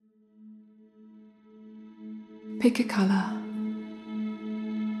Pick a colour.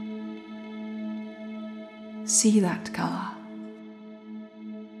 See that colour.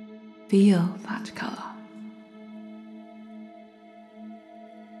 Feel that colour.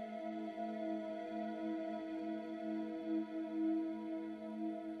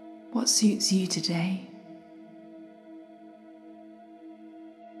 What suits you today?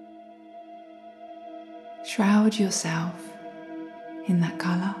 Shroud yourself in that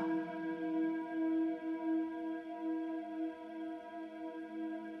colour.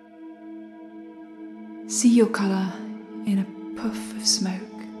 See your colour in a puff of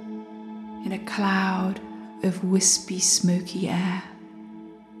smoke, in a cloud of wispy, smoky air,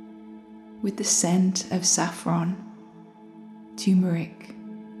 with the scent of saffron, turmeric,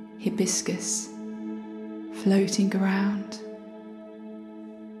 hibiscus floating around.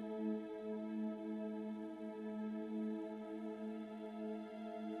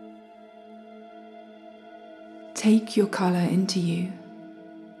 Take your colour into you.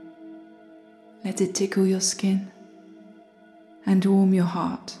 Let it tickle your skin and warm your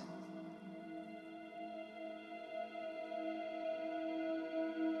heart.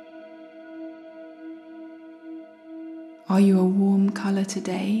 Are you a warm colour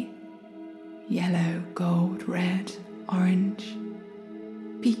today? Yellow, gold, red, orange,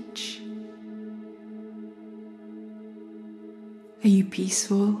 peach. Are you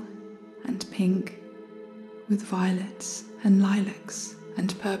peaceful and pink with violets and lilacs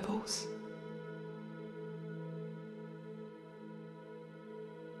and purples?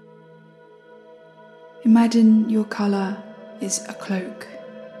 Imagine your colour is a cloak,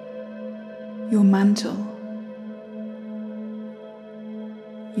 your mantle.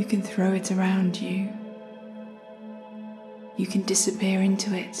 You can throw it around you. You can disappear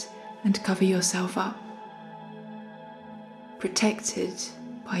into it and cover yourself up, protected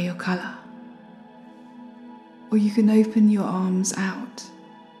by your colour. Or you can open your arms out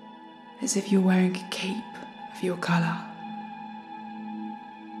as if you're wearing a cape of your colour.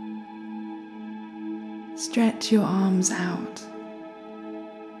 Stretch your arms out.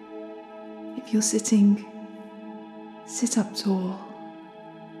 If you're sitting, sit up tall.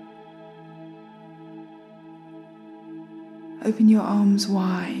 Open your arms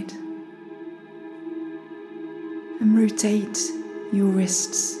wide and rotate your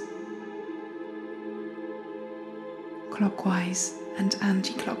wrists clockwise and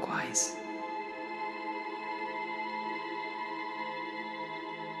anti-clockwise.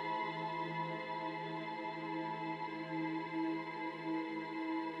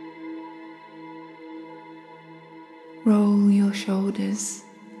 Roll your shoulders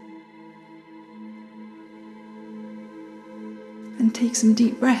and take some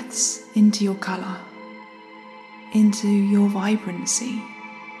deep breaths into your colour, into your vibrancy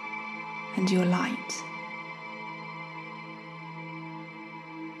and your light.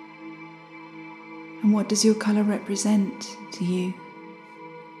 And what does your colour represent to you?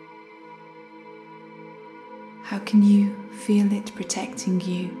 How can you feel it protecting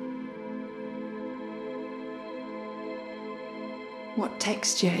you? What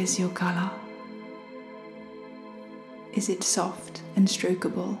texture is your colour? Is it soft and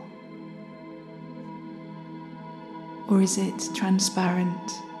strokeable? Or is it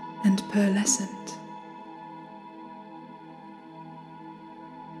transparent and pearlescent?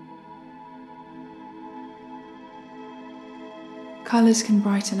 Colours can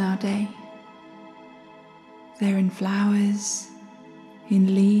brighten our day. They're in flowers,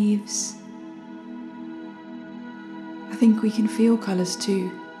 in leaves. I think we can feel colours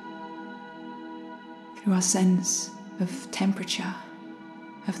too, through our sense of temperature,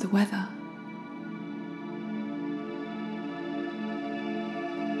 of the weather.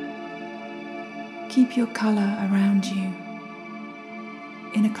 Keep your colour around you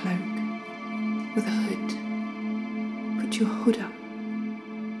in a cloak with a hood. Put your hood up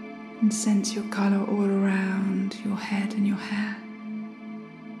and sense your colour all around your head and your hair.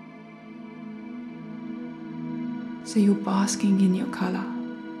 So you're basking in your colour,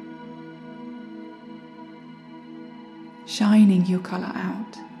 shining your colour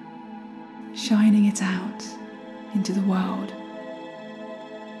out, shining it out into the world.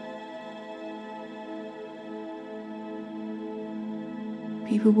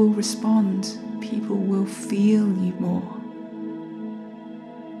 People will respond, people will feel you more.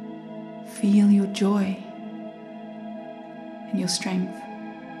 Feel your joy and your strength.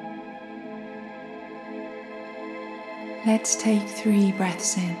 Let's take 3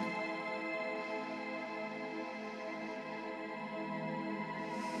 breaths in.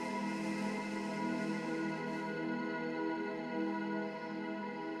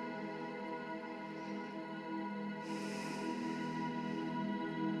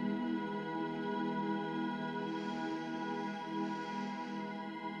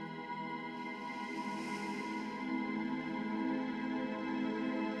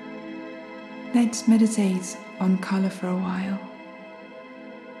 Let's meditate on colour for a while.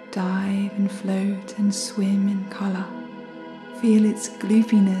 Dive and float and swim in colour. Feel its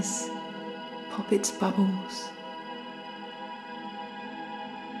gloopiness, pop its bubbles.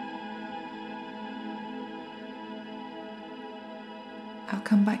 I'll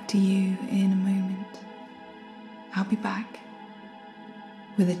come back to you in a moment. I'll be back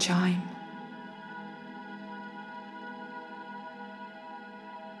with a chime.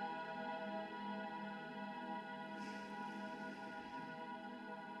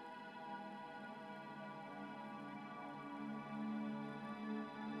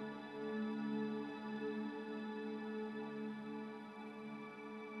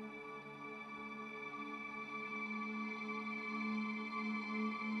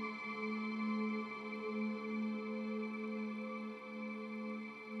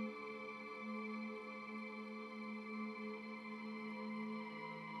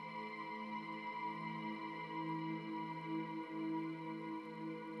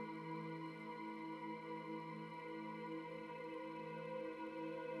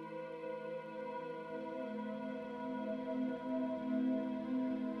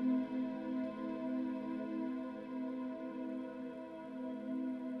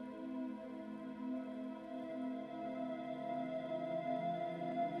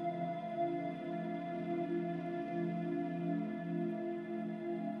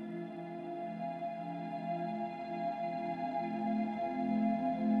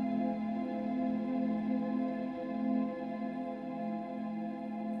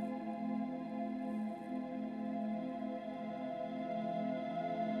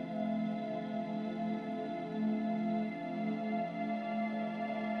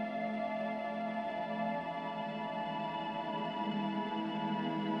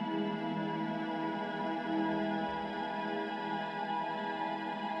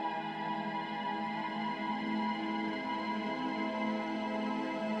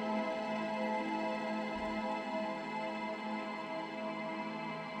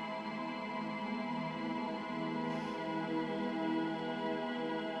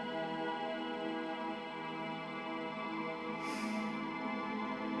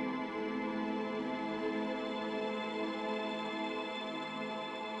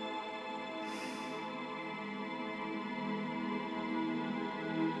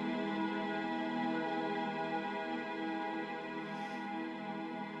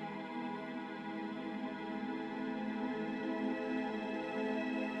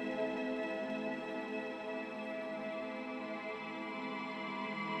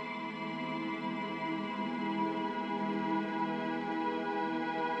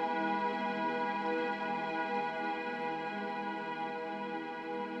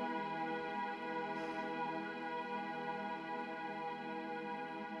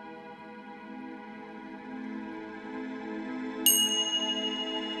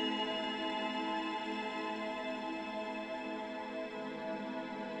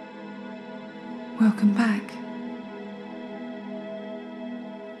 Welcome back.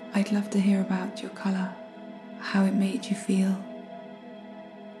 I'd love to hear about your colour, how it made you feel.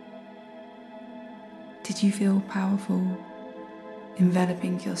 Did you feel powerful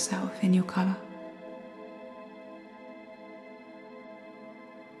enveloping yourself in your colour?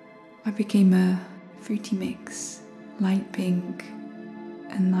 I became a fruity mix, light pink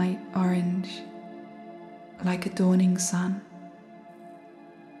and light orange, like a dawning sun.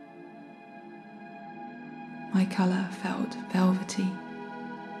 My colour felt velvety.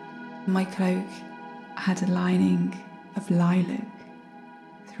 My cloak had a lining of lilac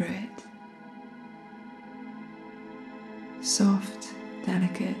through it. Soft,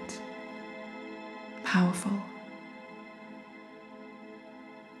 delicate, powerful.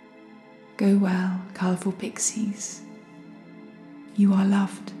 Go well, colourful pixies. You are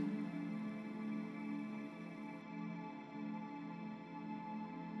loved.